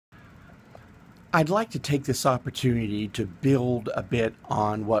I'd like to take this opportunity to build a bit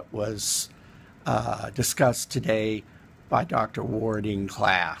on what was discussed today by Dr. Ward in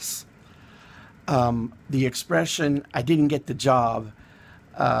class. The expression, I didn't get the job,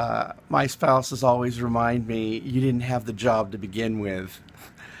 my spouses always remind me, you didn't have the job to begin with.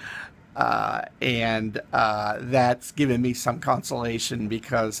 And that's given me some consolation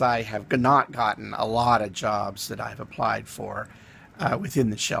because I have not gotten a lot of jobs that I've applied for within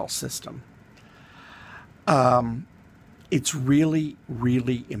the Shell system. It's really,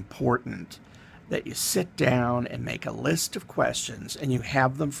 really important that you sit down and make a list of questions and you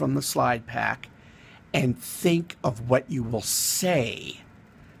have them from the slide pack and think of what you will say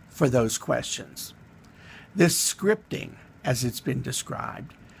for those questions. This scripting, as it's been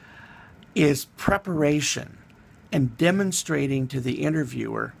described, is preparation and demonstrating to the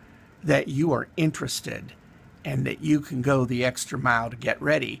interviewer that you are interested and that you can go the extra mile to get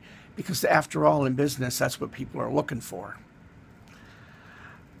ready, because after all, in business, that's what people are looking for.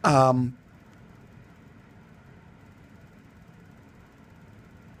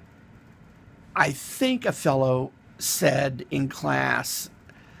 I think a fellow said in class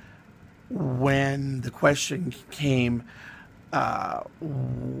when the question came, how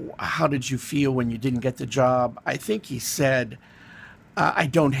did you feel when you didn't get the job? I think he said, I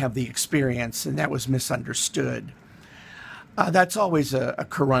don't have the experience, and that was misunderstood. That's always a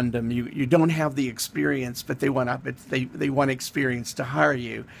corundum. You don't have the experience, but they want experience to hire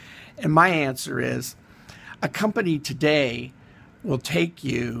you. And my answer is, a company today will take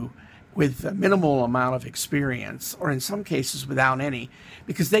you with a minimal amount of experience, or in some cases without any,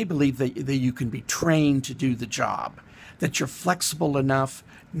 because they believe that you can be trained to do the job, that you're flexible enough,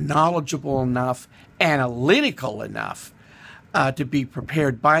 knowledgeable enough, analytical enough to be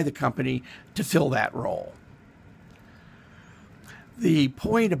prepared by the company to fill that role. The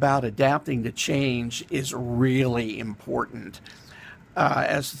point about adapting to change is really important.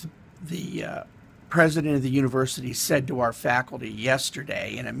 As the president of the university said to our faculty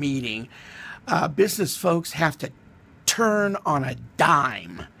yesterday in a meeting, business folks have to turn on a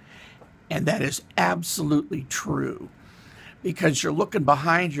dime. And that is absolutely true, because you're looking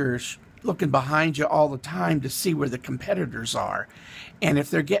behind you all the time to see where the competitors are. And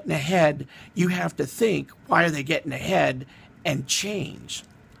if they're getting ahead, you have to think, why are they getting ahead, and change.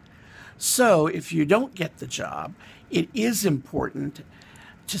 So if you don't get the job, it is important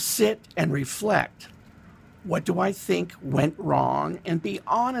to sit and reflect. What do I think went wrong? And be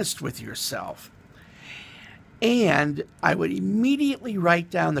honest with yourself. And I would immediately write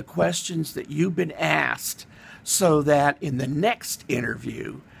down the questions that you've been asked so that in the next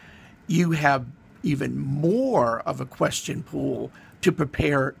interview, you have even more of a question pool to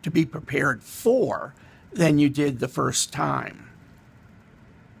be prepared for than you did the first time.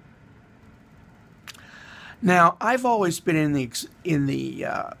 Now, I've always been in the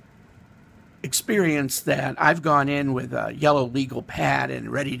experience that I've gone in with a yellow legal pad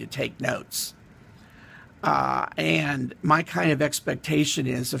and ready to take notes. And my kind of expectation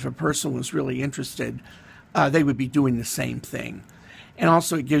is if a person was really interested, they would be doing the same thing. And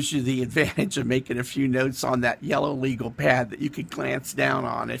also it gives you the advantage of making a few notes on that yellow legal pad that you can glance down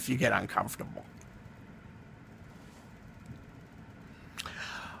on if you get uncomfortable.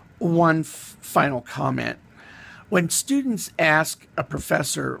 One final comment. When students ask a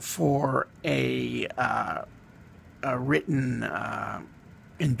professor for a written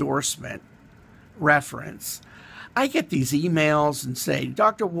endorsement reference, I get these emails and say,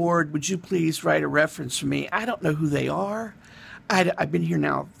 Dr. Ward, would you please write a reference for me? I don't know who they are. I've been here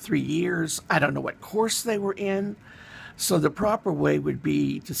now 3 years. I don't know what course they were in. So the proper way would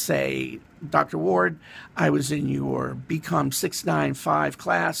be to say, Dr. Ward, I was in your BCom 695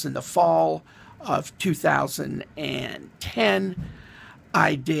 class in the fall of 2010.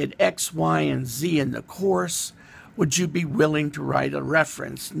 I did X, Y, and Z in the course. Would you be willing to write a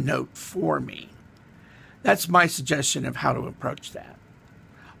reference note for me? That's my suggestion of how to approach that.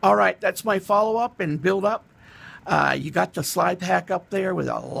 All right, that's my follow-up and build-up. You got the slide pack up there with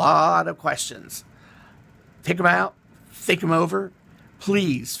a lot of questions. Take them out, think them over.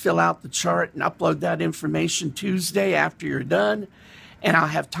 Please fill out the chart and upload that information Tuesday after you're done. And I'll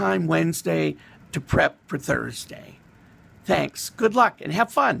have time Wednesday to prep for Thursday. Thanks. Good luck and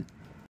have fun.